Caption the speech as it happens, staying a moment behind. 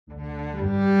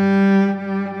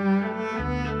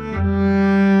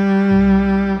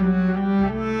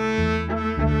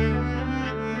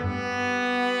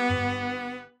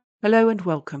Hello and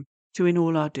welcome to In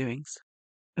All Our Doings,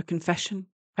 a confession,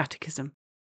 catechism,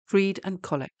 creed and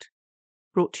collect,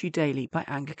 brought to you daily by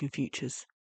Anglican Futures.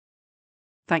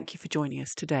 Thank you for joining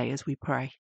us today as we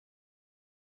pray.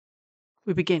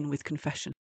 We begin with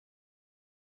confession.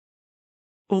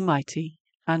 Almighty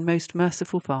and most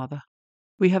merciful Father,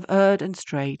 we have erred and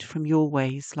strayed from your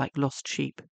ways like lost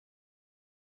sheep.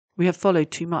 We have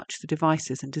followed too much the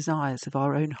devices and desires of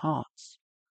our own hearts.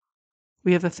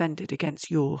 We have offended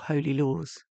against your holy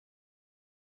laws.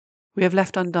 We have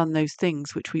left undone those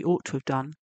things which we ought to have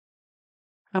done,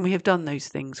 and we have done those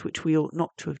things which we ought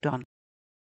not to have done.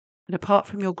 And apart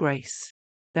from your grace,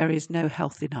 there is no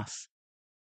health in us.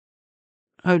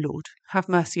 O Lord, have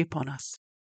mercy upon us.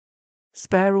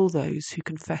 Spare all those who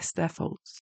confess their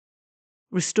faults.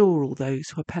 Restore all those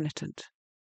who are penitent,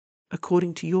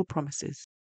 according to your promises,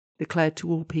 declared to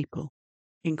all people,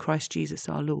 in Christ Jesus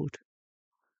our Lord.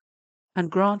 And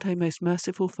grant, O most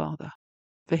merciful Father,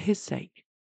 for his sake,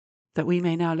 that we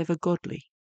may now live a godly,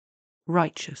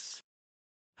 righteous,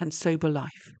 and sober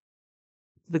life,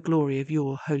 for the glory of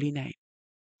your holy name.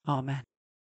 Amen.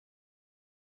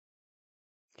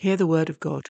 Hear the word of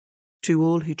God to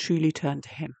all who truly turn to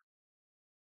him.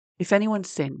 If anyone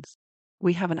sins,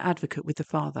 we have an advocate with the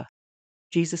Father,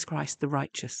 Jesus Christ the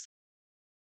righteous.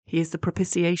 He is the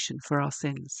propitiation for our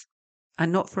sins,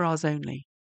 and not for ours only,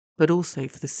 but also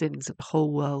for the sins of the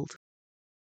whole world.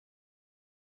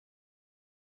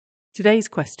 Today's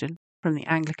question from the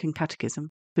Anglican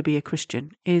Catechism to be a Christian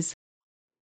is,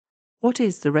 what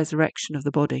is the resurrection of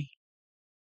the body?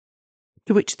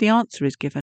 To which the answer is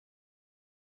given,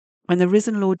 when the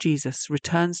risen Lord Jesus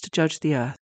returns to judge the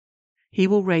earth, he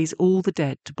will raise all the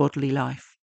dead to bodily life.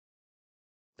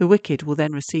 The wicked will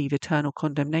then receive eternal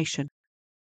condemnation,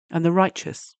 and the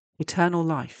righteous eternal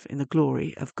life in the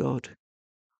glory of God.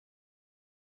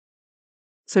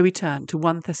 So we turn to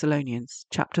 1 Thessalonians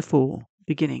chapter 4,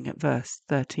 beginning at verse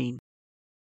 13.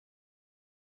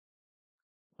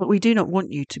 But we do not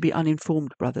want you to be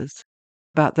uninformed, brothers,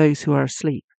 about those who are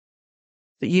asleep,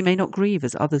 that you may not grieve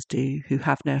as others do who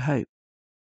have no hope.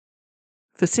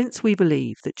 For since we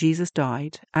believe that Jesus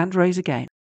died and rose again,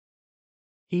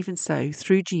 even so,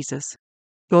 through Jesus,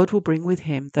 God will bring with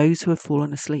him those who have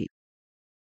fallen asleep.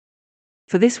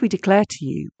 For this we declare to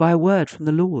you by a word from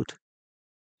the Lord,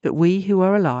 that we who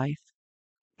are alive,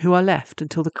 who are left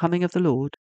until the coming of the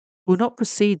Lord, will not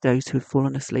precede those who have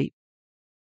fallen asleep.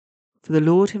 For the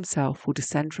Lord himself will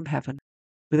descend from heaven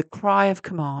with a cry of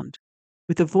command,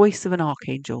 with the voice of an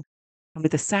archangel, and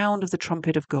with the sound of the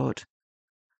trumpet of God,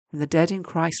 and the dead in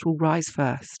Christ will rise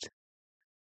first.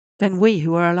 Then we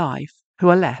who are alive, who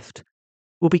are left,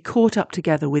 will be caught up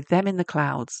together with them in the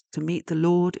clouds to meet the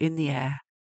Lord in the air,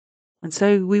 and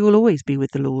so we will always be with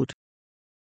the Lord.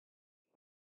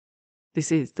 This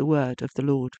is the word of the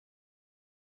Lord.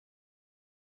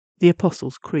 The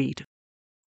Apostles' Creed.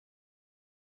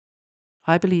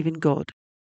 I believe in God,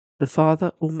 the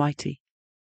Father Almighty,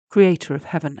 creator of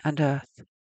heaven and earth.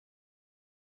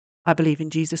 I believe in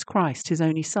Jesus Christ, his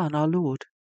only Son, our Lord.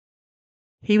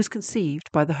 He was conceived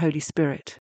by the Holy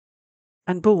Spirit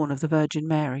and born of the Virgin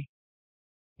Mary.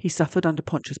 He suffered under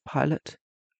Pontius Pilate,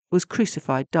 was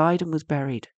crucified, died, and was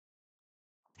buried.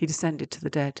 He descended to the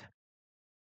dead.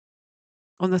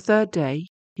 On the third day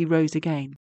he rose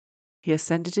again. He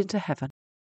ascended into heaven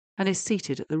and is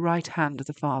seated at the right hand of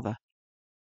the Father.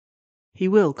 He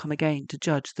will come again to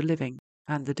judge the living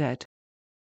and the dead.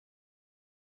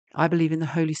 I believe in the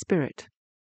Holy Spirit,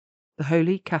 the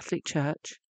Holy Catholic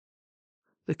Church,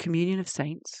 the communion of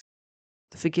saints,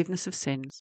 the forgiveness of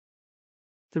sins,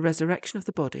 the resurrection of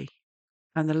the body,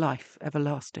 and the life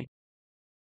everlasting.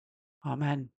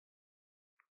 Amen.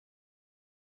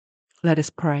 Let us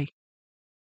pray.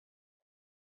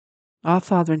 Our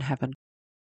Father in heaven,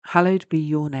 hallowed be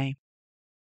your name.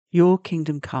 Your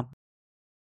kingdom come.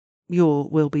 Your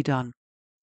will be done,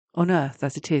 on earth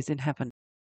as it is in heaven.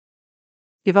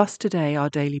 Give us today our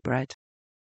daily bread,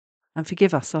 and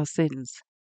forgive us our sins,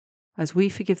 as we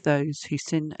forgive those who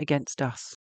sin against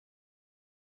us.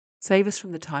 Save us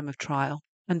from the time of trial,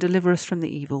 and deliver us from the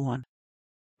evil one.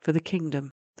 For the kingdom,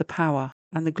 the power,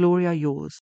 and the glory are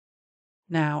yours,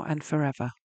 now and forever.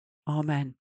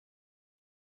 Amen.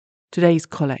 Today's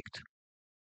Collect.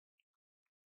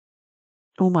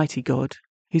 Almighty God,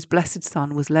 whose blessed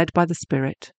Son was led by the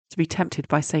Spirit to be tempted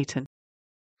by Satan,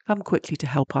 come quickly to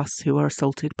help us who are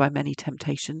assaulted by many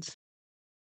temptations.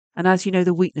 And as you know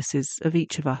the weaknesses of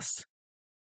each of us,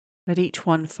 let each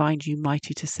one find you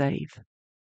mighty to save.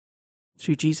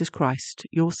 Through Jesus Christ,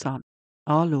 your Son,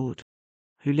 our Lord,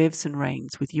 who lives and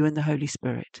reigns with you in the Holy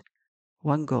Spirit,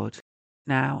 one God,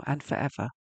 now and forever.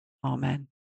 Amen.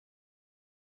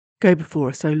 Go before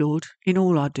us, O Lord, in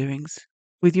all our doings,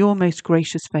 with your most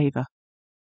gracious favour,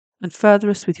 and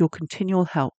further us with your continual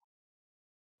help,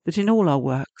 that in all our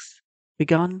works,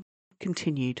 begun,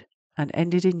 continued, and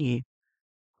ended in you,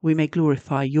 we may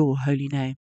glorify your holy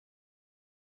name.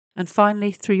 And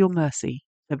finally, through your mercy,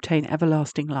 obtain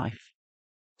everlasting life.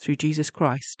 Through Jesus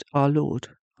Christ our Lord.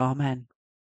 Amen.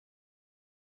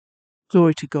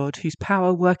 Glory to God, whose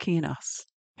power working in us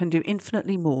can do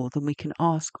infinitely more than we can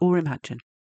ask or imagine.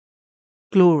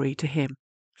 Glory to him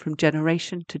from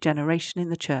generation to generation in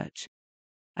the Church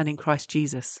and in Christ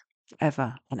Jesus,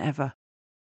 ever and ever.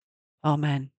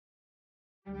 Amen.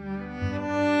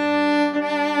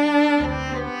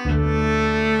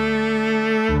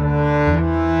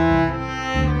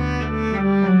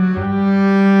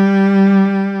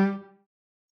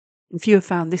 If you have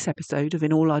found this episode of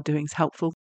In All Our Doings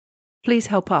helpful, please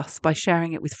help us by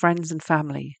sharing it with friends and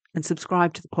family and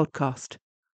subscribe to the podcast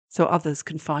so others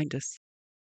can find us.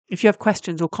 If you have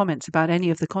questions or comments about any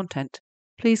of the content,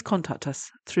 please contact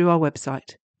us through our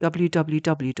website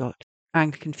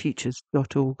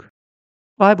www.anglicanfutures.org.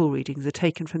 Bible readings are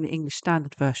taken from the English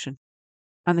Standard Version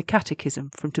and the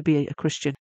Catechism from To Be a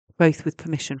Christian, both with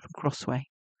permission from Crossway.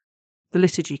 The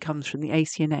liturgy comes from the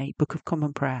ACNA Book of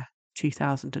Common Prayer,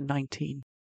 2019.